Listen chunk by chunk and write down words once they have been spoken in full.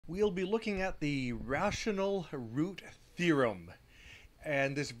We'll be looking at the rational root theorem,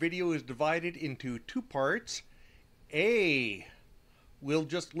 and this video is divided into two parts. A, we'll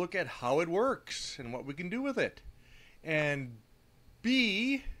just look at how it works and what we can do with it, and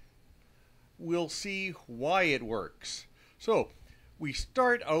B, we'll see why it works. So we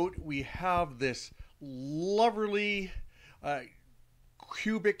start out, we have this lovely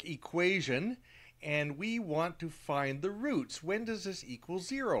cubic equation, and we want to find the roots. When does this equal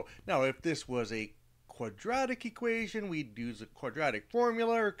 0? Now, if this was a quadratic equation, we'd use a quadratic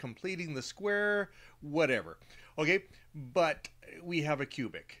formula or completing the square, whatever. Okay, but we have a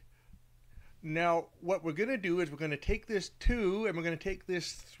cubic. Now, what we're going to do is we're going to take this 2 and we're going to take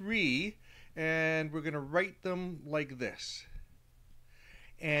this 3 and we're going to write them like this.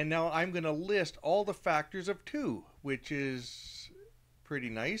 And now I'm going to list all the factors of 2, which is pretty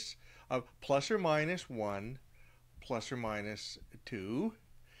nice. Plus or minus 1, plus or minus 2.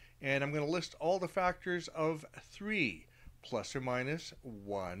 And I'm going to list all the factors of 3, plus or minus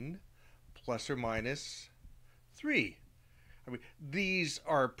 1, plus or minus 3. I mean, these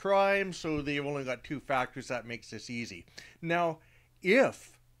are prime, so they've only got 2 factors. That makes this easy. Now,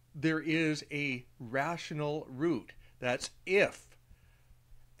 if there is a rational root, that's if.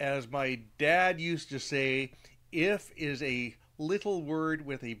 As my dad used to say, if is a little word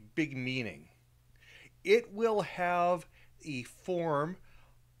with a big meaning. It will have a form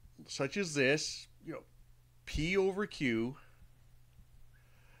such as this, P over Q,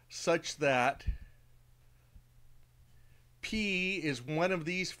 such that P is one of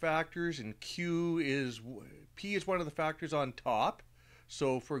these factors and P is one of the factors on top.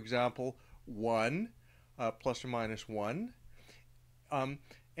 So, for example, 1 plus or minus 1.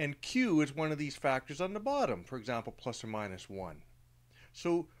 And Q is one of these factors on the bottom, for example, plus or minus 1.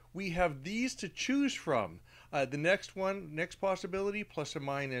 So we have these to choose from. The next possibility, plus or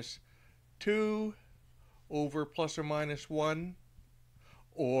minus 2 over plus or minus 1,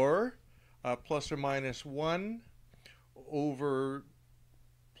 or plus or minus 1 over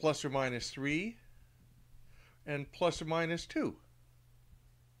plus or minus 3, and plus or minus 2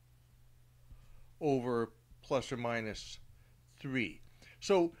 over plus or minus 3.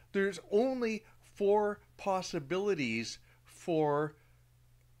 So there's only 4 possibilities for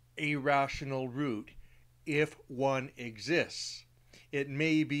a rational root if one exists. It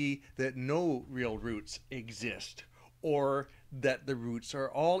may be that no real roots exist, or that the roots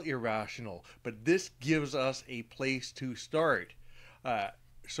are all irrational, but this gives us a place to start.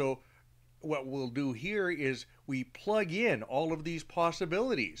 So what we'll do here is we plug in all of these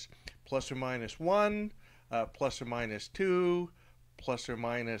possibilities. Plus or minus 1, plus or minus 2, plus or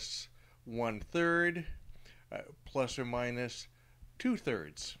minus 1/3, plus or minus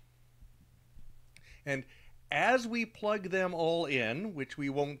 2/3. And as we plug them all in, which we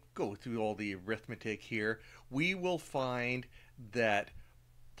won't go through all the arithmetic here, we will find that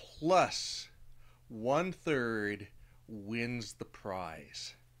plus 1/3 wins the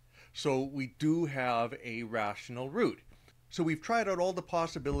prize. So we do have a rational root. So we've tried out all the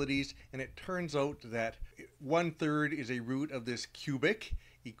possibilities, and it turns out that 1/3 is a root of this cubic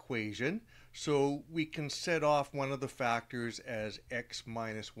equation. So we can set off one of the factors as x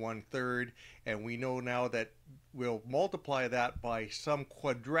minus 1/3, and we know now that we'll multiply that by some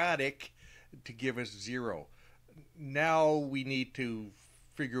quadratic to give us 0. Now we need to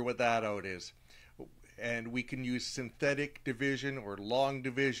figure what that out is. And we can use synthetic division or long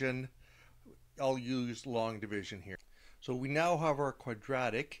division. I'll use long division here. So we now have our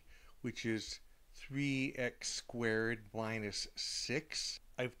quadratic, which is 3x squared minus 6.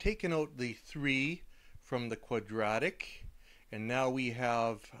 I've taken out the 3 from the quadratic, and now we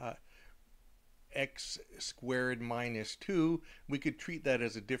have x squared minus 2. We could treat that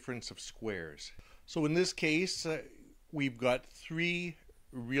as a difference of squares. So in this case, we've got 3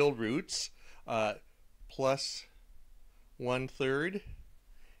 real roots, plus 1/3,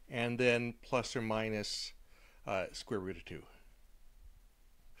 and then plus or minus square root of 2.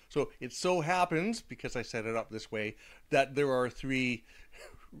 So it so happens, because I set it up this way, that there are 3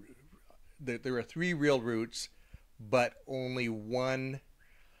 real roots, but only 1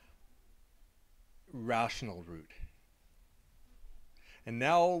 rational root. And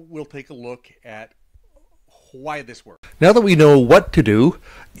now we'll take a look at why this works. Now that we know what to do,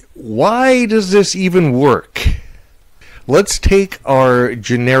 why does this even work? Let's take our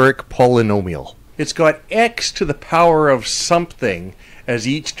generic polynomial. It's got x to the power of something as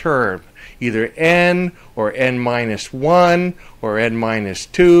each term, either n or n minus 1 or n minus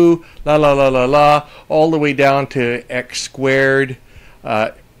 2, all the way down to x squared,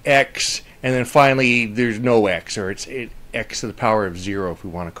 x, and then finally there's no x, or x to the power of 0, if we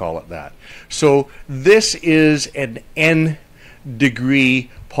want to call it that. So this is an n degree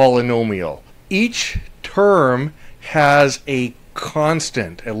polynomial. Each term has a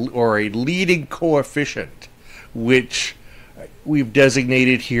constant or a leading coefficient, which we've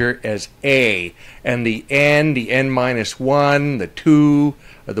designated here as a, and the n minus 1, the 2,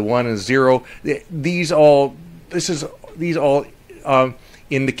 the 1 and 0, these all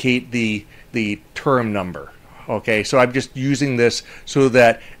indicate the term number. Okay, so I'm just using this so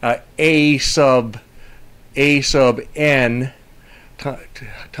that a sub n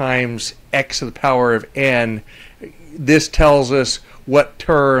times x to the power of n, this tells us what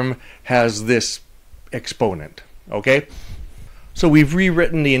term has this exponent. Okay, so we've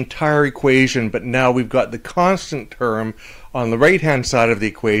rewritten the entire equation, but now we've got the constant term on the right hand side of the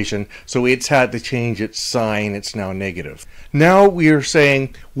equation, so it's had to change its sign. It's now negative. Now we are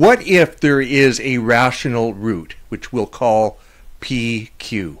saying, what if there is a rational root, which we'll call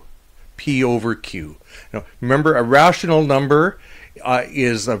PQ, P over Q. Now remember, a rational number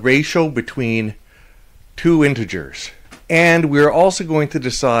is a ratio between two integers. And we're also going to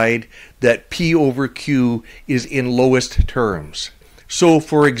decide that P over Q is in lowest terms. So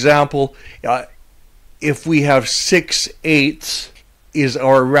for example, if we have 6/8 is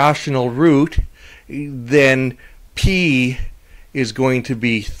our rational root, then P is going to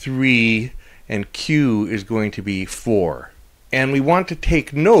be 3 and Q is going to be 4. And we want to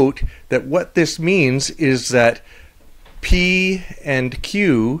take note that what this means is that P and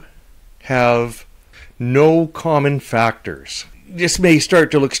Q have no common factors. This may start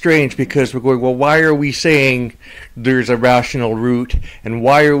to look strange because we're going, well, why are we saying there's a rational root, and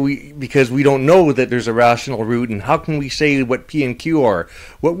why are we, because we don't know that there's a rational root, and how can we say what P and Q are?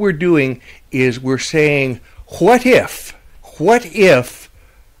 What we're doing is we're saying, what if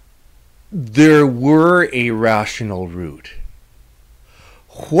there were a rational root?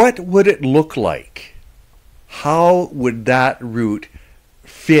 What would it look like? How would that root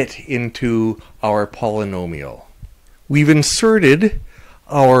fit into our polynomial? We've inserted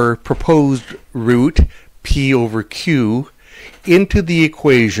our proposed root, P over Q, into the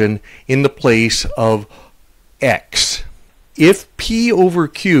equation in the place of x. If P over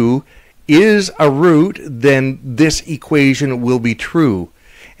Q is a root, then this equation will be true.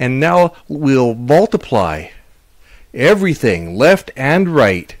 And now we'll multiply everything, left and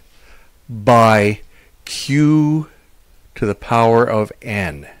right, by Q to the power of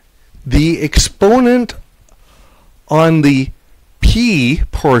n. The exponent on the P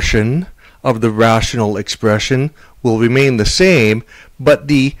portion of the rational expression will remain the same, but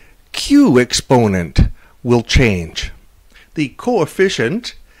the Q exponent will change. The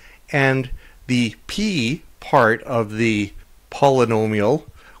coefficient and the P part of the polynomial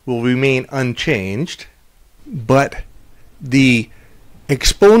will remain unchanged, but the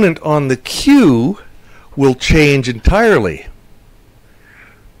exponent on the Q will change entirely.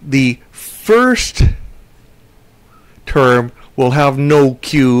 The first term will have no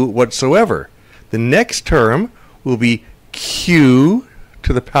Q whatsoever. The next term will be Q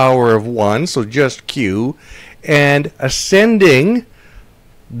to the power of 1, so just Q, and ascending,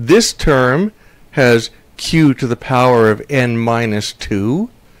 this term has Q to the power of n minus 2.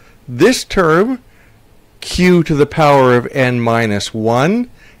 This term, Q to the power of n minus 1,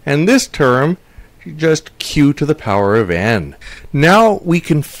 and this term, just Q to the power of n. Now we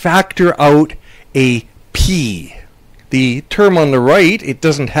can factor out a P. The term on the right, it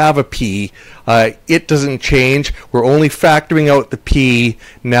doesn't have a P. It doesn't change. We're only factoring out the P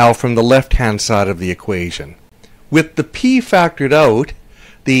now from the left-hand side of the equation. With the P factored out,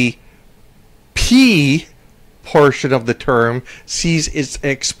 the P portion of the term sees its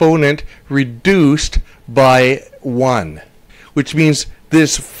exponent reduced by 1, which means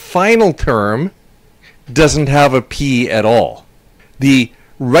this final term doesn't have a P at all. The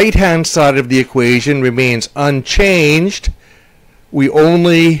right-hand side of the equation remains unchanged. We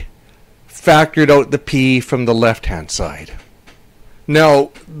only factored out the P from the left-hand side.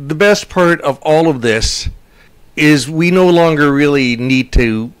 Now, the best part of all of this is we no longer really need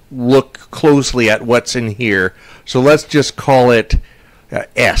to look closely at what's in here, so let's just call it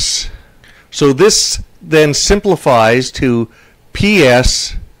S. So this then simplifies to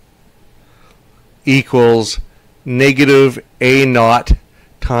PS equals negative A naught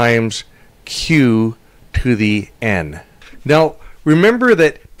times Q to the n. Now remember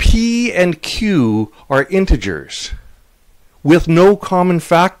that P and Q are integers with no common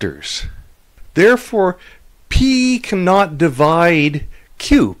factors. Therefore P cannot divide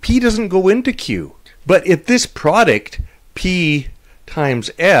Q. P doesn't go into Q. But if this product, P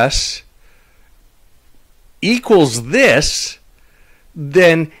times S, equals this,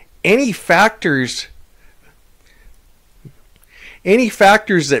 then any factors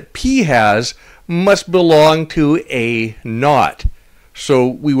that P has must belong to A naught. So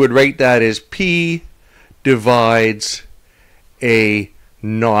we would write that as P divides A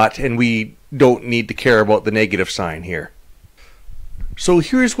naught, and we don't need to care about the negative sign here. So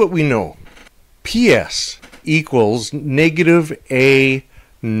here's what we know. PS equals negative A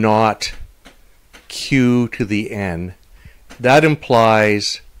naught Q to the N. That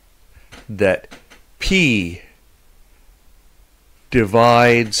implies that P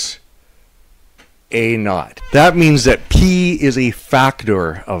divides A naught. That means that P is a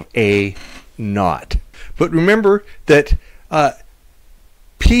factor of A naught. But remember that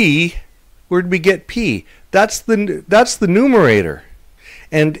P, where did we get P? That's the numerator.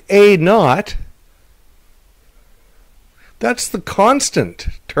 And A naught, that's the constant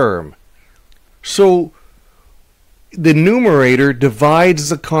term. So the numerator divides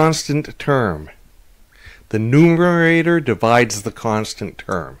the constant term. The numerator divides the constant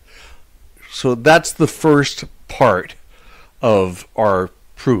term. So that's the first part of our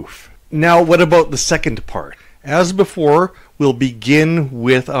proof. Now what about the second part? As before, we'll begin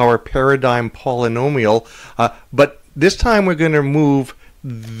with our paradigm polynomial, but this time we're going to move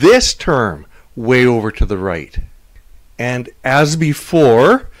this term way over to the right. And as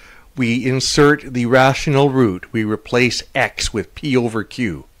before, we insert the rational root. We replace x with p over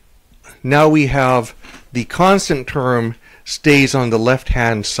q. Now we have the constant term stays on the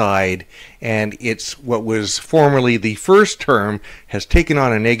left-hand side, and it's what was formerly the first term has taken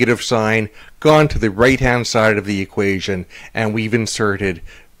on a negative sign, gone to the right-hand side of the equation, and we've inserted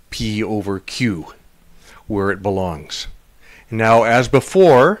p over q where it belongs. Now, as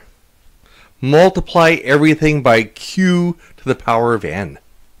before, multiply everything by q to the power of n.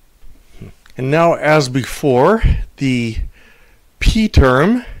 And now, as before, the p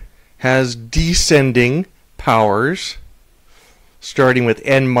term has descending powers, starting with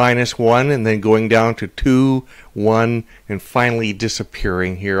n minus 1 and then going down to 2, 1, and finally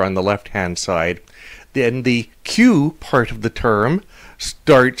disappearing here on the left-hand side. Then the q part of the term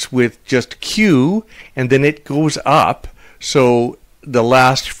starts with just q, and then it goes up. So the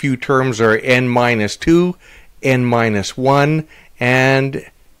last few terms are n minus 2, n minus 1, and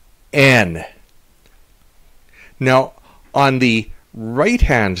n. Now, on the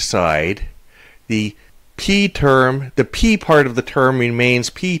right-hand side, the p term, the p part of the term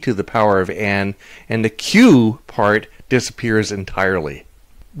remains p to the power of n, and the q part disappears entirely.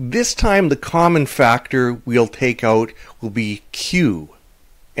 This time the common factor we'll take out will be q.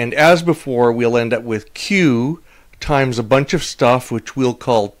 And as before, we'll end up with q times a bunch of stuff which we'll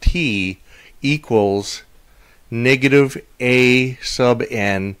call t equals negative a sub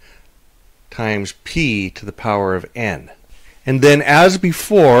n times p to the power of n. And then as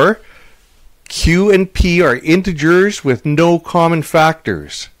before, q and p are integers with no common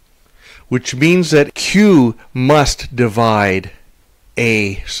factors, which means that q must divide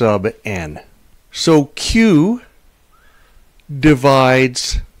a sub n. So q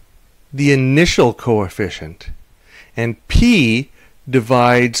divides the initial coefficient, and p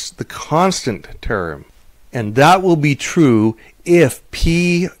divides the constant term. And that will be true if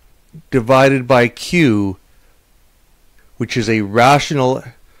p divided by q, which is a rational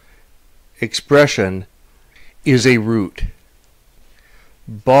expression, is a root.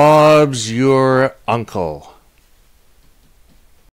 Bob's your uncle.